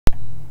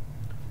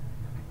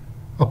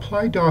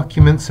Apply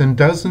Documents and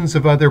dozens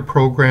of other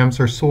programs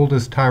are sold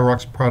as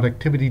Tyrox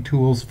productivity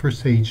tools for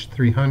Sage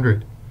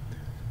 300.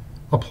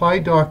 Apply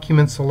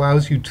Documents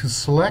allows you to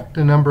select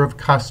a number of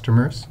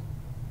customers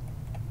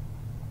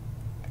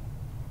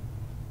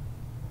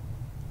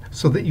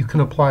so that you can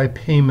apply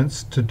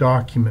payments to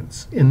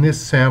documents. In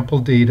this sample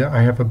data,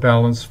 I have a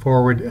balance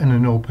forward and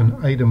an open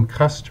item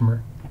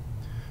customer.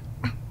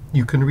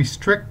 You can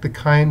restrict the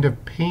kind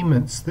of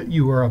payments that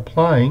you are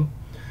applying,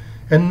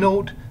 and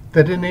note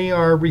that an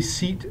AR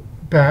receipt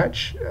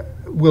batch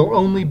will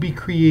only be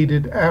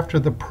created after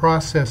the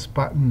process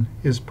button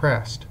is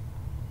pressed.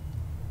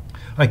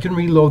 I can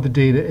reload the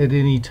data at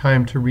any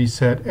time to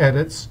reset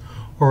edits,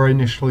 or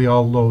initially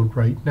I'll load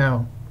right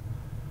now.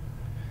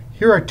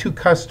 Here are two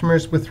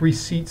customers with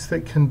receipts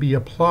that can be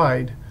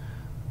applied.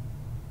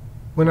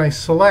 When I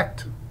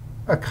select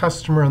a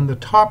customer on the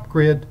top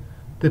grid,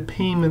 the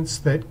documents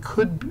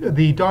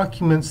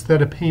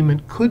that a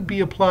payment could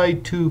be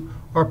applied to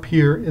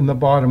appear in the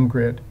bottom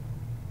grid.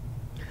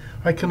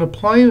 I can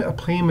apply a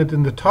payment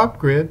in the top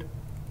grid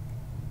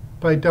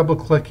by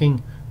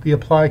double-clicking the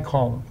Apply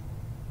column,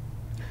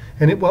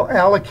 and it will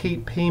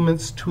allocate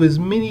payments to as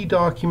many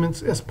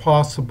documents as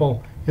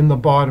possible in the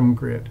bottom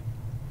grid.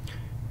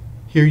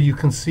 Here you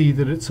can see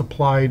that it's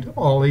applied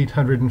all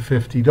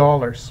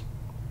 $850.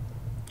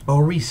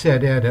 I'll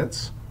reset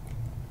edits,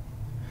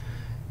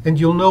 and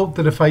you'll note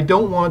that if I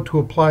don't want to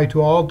apply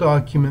to all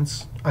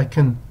documents, I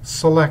can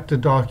select a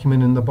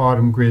document in the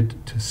bottom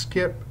grid to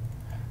skip.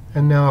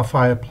 And now if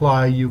I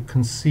apply, you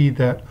can see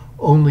that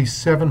only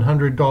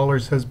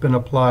 $700 has been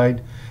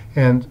applied,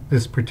 and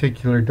this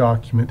particular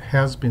document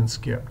has been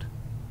skipped.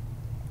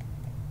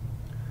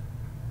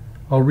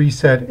 I'll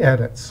reset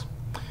edits.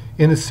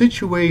 In a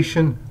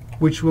situation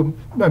which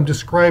I'm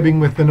describing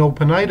with an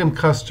open item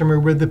customer,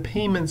 where the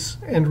payments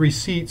and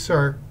receipts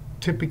are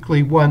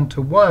typically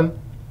one-to-one,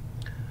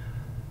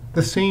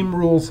 the same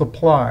rules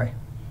apply.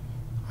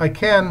 I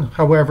can,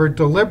 however,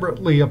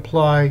 deliberately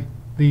apply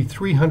the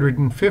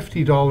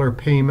 $350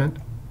 payment,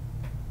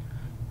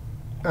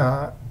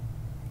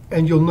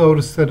 and you'll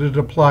notice that it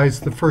applies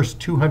the first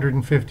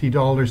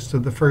 $250 to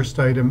the first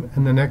item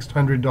and the next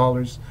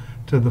 $100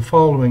 to the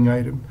following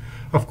item.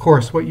 Of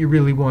course, what you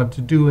really want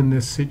to do in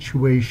this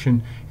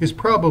situation is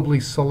probably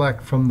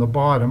select from the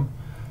bottom,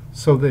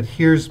 so that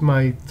here's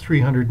my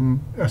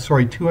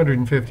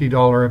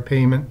 $250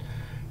 payment,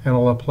 and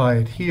I'll apply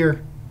it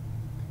here.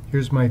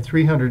 Here's my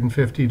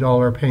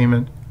 $350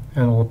 payment,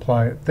 and I'll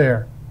apply it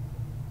there.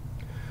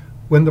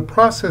 When the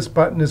process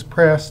button is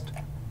pressed,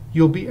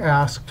 you'll be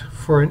asked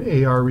for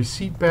an AR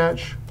receipt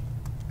batch,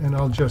 and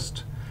I'll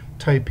just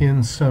type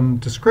in some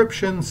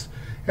descriptions,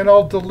 and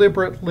I'll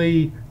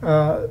deliberately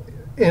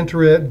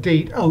enter a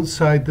date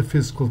outside the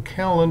fiscal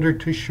calendar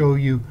to show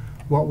you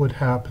what would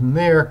happen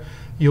there.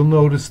 You'll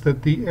notice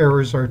that the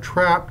errors are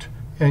trapped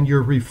and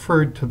you're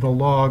referred to the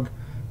log.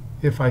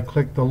 If I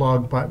click the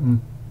log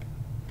button,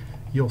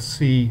 you'll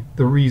see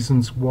the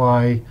reasons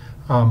why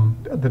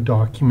the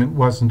document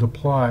wasn't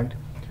applied.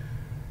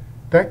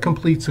 That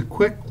completes a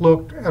quick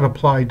look at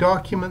Apply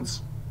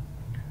Documents.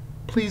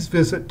 Please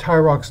visit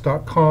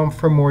tyrox.com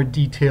for more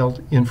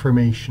detailed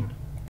information.